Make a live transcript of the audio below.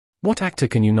What actor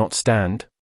can you not stand?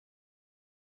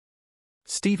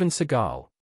 Steven Seagal.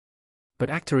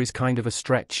 But actor is kind of a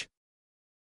stretch.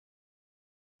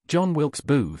 John Wilkes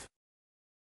Booth.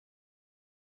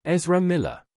 Ezra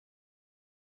Miller.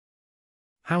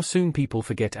 How soon people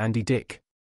forget Andy Dick.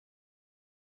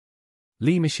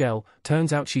 Lea Michele,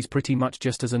 turns out she's pretty much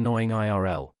just as annoying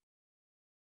IRL.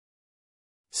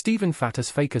 Stephen Fattus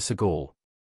Faker Seagal.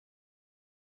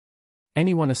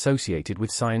 Anyone associated with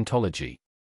Scientology.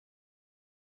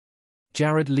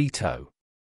 Jared Leto.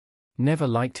 Never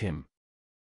liked him.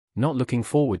 Not looking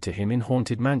forward to him in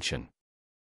Haunted Mansion.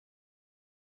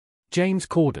 James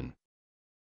Corden.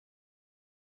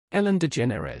 Ellen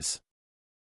DeGeneres.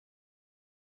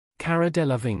 Cara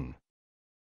Delevingne.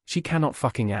 She cannot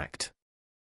fucking act.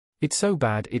 It's so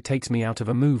bad it takes me out of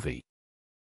a movie.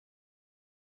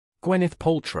 Gwyneth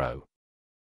Paltrow.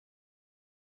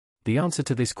 The answer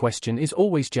to this question is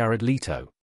always Jared Leto.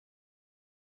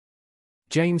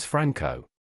 James Franco.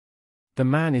 The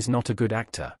man is not a good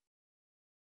actor.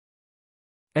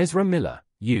 Ezra Miller,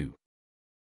 you.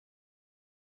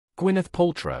 Gwyneth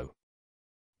Paltrow.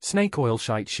 Snake oil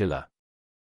shite Schiller.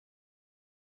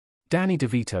 Danny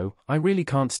DeVito, I really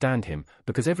can't stand him,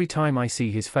 because every time I see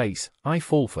his face, I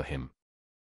fall for him.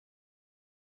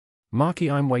 Marky,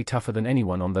 I'm way tougher than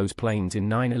anyone on those planes in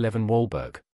 9/11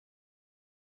 Wahlberg.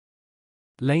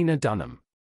 Lena Dunham.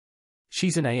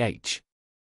 She's an AH.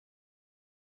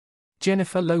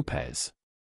 Jennifer Lopez.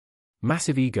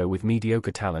 Massive ego with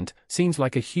mediocre talent, seems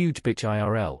like a huge bitch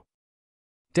IRL.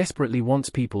 Desperately wants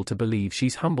people to believe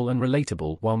she's humble and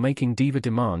relatable while making diva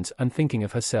demands and thinking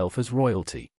of herself as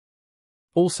royalty.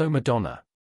 Also Madonna.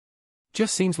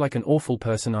 Just seems like an awful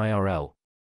person IRL.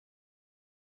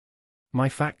 My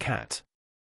fat cat.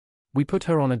 We put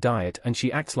her on a diet and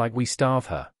she acts like we starve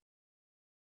her.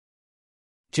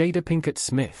 Jada Pinkett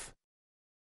Smith.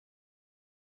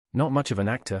 Not much of an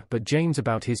actor, but James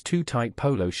about his too tight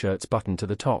polo shirts buttoned to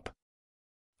the top.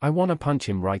 I wanna punch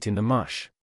him right in the mush.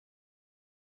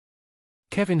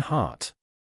 Kevin Hart.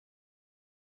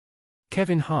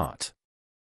 Kevin Hart.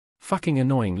 Fucking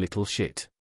annoying little shit.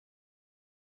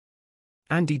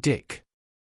 Andy Dick.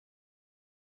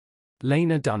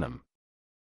 Lena Dunham.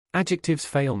 Adjectives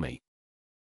fail me.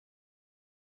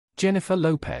 Jennifer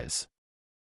Lopez.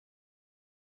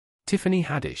 Tiffany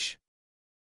Haddish.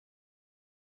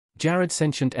 Jared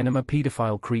Sentient Enema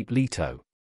Pedophile Creep Leto.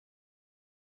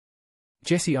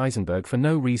 Jesse Eisenberg for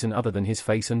no reason other than his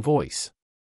face and voice.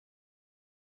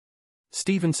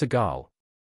 Steven Seagal.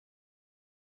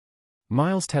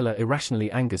 Miles Teller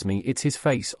irrationally angers me, it's his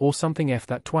face or something, F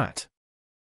that twat.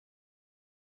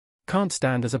 Can't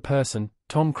stand as a person,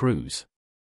 Tom Cruise.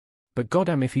 But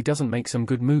goddamn if he doesn't make some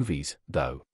good movies,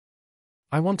 though.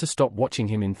 I want to stop watching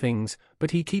him in things,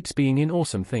 but he keeps being in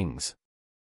awesome things.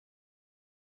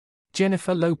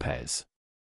 Jennifer Lopez.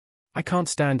 I can't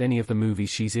stand any of the movies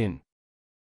she's in.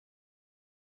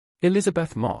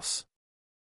 Elizabeth Moss.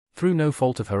 Through no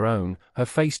fault of her own, her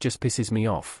face just pisses me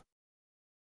off.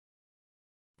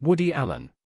 Woody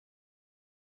Allen.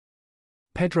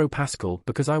 Pedro Pascal,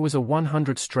 because I was a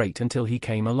 100 straight until he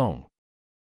came along.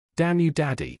 Damn you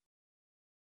daddy.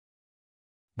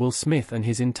 Will Smith and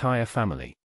his entire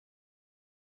family.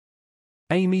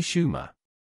 Amy Schumer.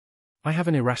 I have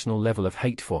an irrational level of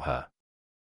hate for her.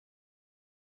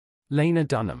 Lena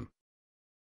Dunham.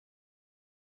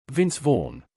 Vince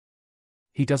Vaughn.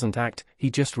 He doesn't act, he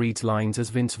just reads lines as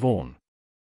Vince Vaughn.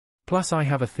 Plus I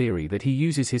have a theory that he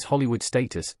uses his Hollywood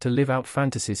status to live out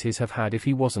fantasies he'd have had if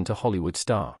he wasn't a Hollywood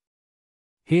star.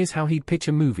 Here's how he'd pitch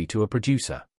a movie to a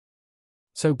producer.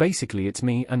 So basically it's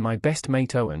me and my best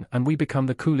mate Owen, and we become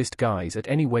the coolest guys at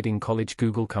any wedding college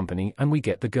Google company, and we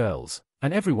get the girls,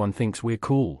 and everyone thinks we're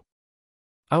cool.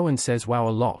 Owen says wow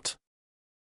a lot.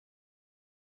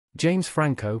 James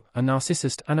Franco, a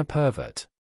narcissist and a pervert.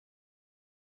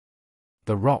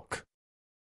 The Rock.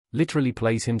 Literally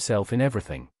plays himself in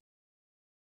everything.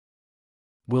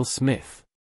 Will Smith.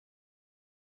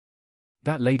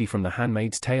 That lady from The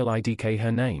Handmaid's Tale, IDK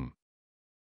her name.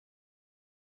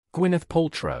 Gwyneth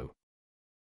Paltrow.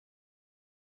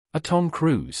 A Tom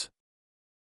Cruise.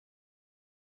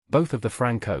 Both of the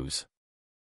Francos.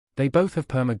 They both have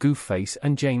perma-goof face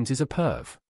and James is a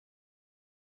perv.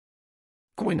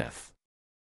 Gwyneth.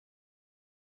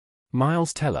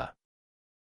 Miles Teller.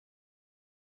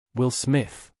 Will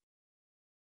Smith.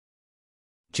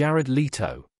 Jared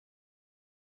Leto.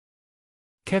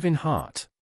 Kevin Hart.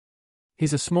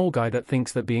 He's a small guy that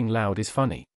thinks that being loud is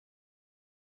funny.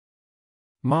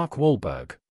 Mark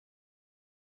Wahlberg.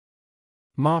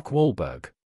 Mark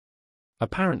Wahlberg.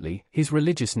 Apparently, he's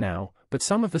religious now, but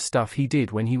some of the stuff he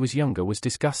did when he was younger was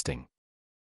disgusting.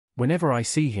 Whenever I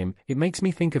see him, it makes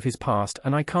me think of his past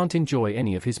and I can't enjoy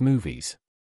any of his movies.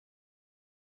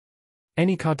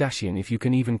 Any Kardashian, if you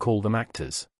can even call them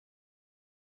actors.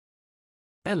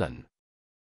 Ellen.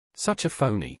 Such a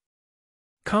phony.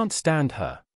 Can't stand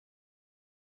her.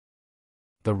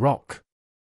 The Rock.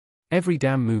 Every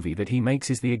damn movie that he makes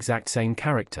is the exact same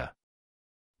character.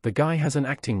 The guy has an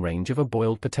acting range of a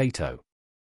boiled potato.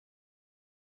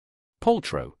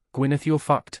 Paltrow. Gwyneth, you're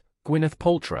fucked, Gwyneth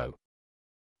Paltrow.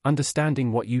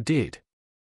 Understanding what you did.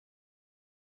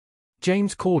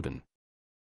 James Corden.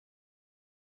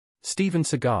 Steven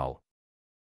Seagal.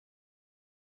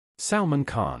 Salman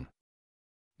Khan.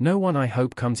 No one, I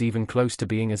hope, comes even close to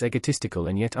being as egotistical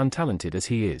and yet untalented as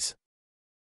he is.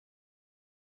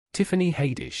 Tiffany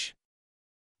Haddish.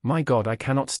 My God, I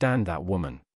cannot stand that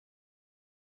woman.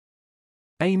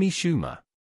 Amy Schumer.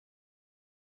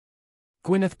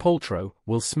 Gwyneth Paltrow,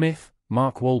 Will Smith,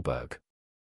 Mark Wahlberg.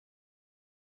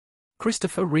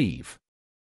 Christopher Reeve.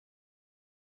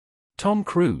 Tom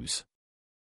Cruise.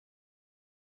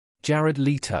 Jared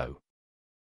Leto.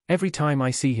 Every time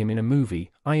I see him in a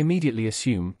movie, I immediately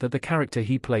assume that the character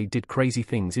he played did crazy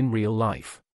things in real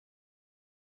life.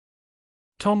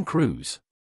 Tom Cruise.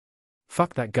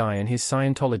 Fuck that guy and his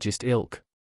Scientologist ilk.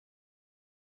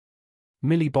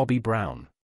 Millie Bobby Brown.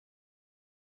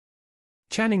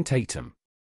 Channing Tatum.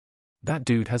 That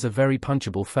dude has a very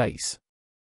punchable face.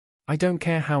 I don't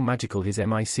care how magical his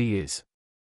MIC is.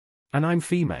 And I'm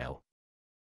female.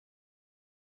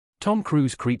 Tom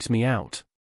Cruise creeps me out.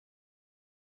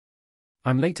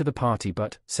 I'm late to the party,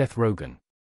 but Seth Rogen.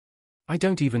 I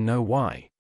don't even know why.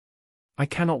 I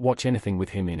cannot watch anything with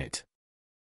him in it.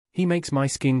 He makes my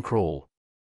skin crawl.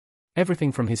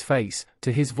 Everything from his face,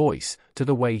 to his voice, to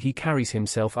the way he carries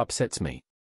himself upsets me.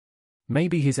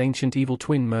 Maybe his ancient evil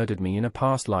twin murdered me in a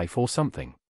past life or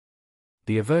something.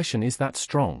 The aversion is that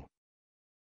strong.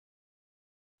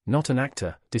 Not an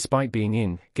actor, despite being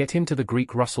in Get Him to the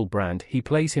Greek Russell Brand, he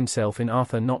plays himself in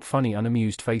Arthur Not Funny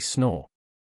Unamused Face Snore.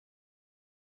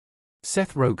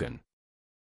 Seth Rogen.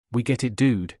 We get it,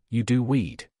 dude, you do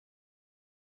weed.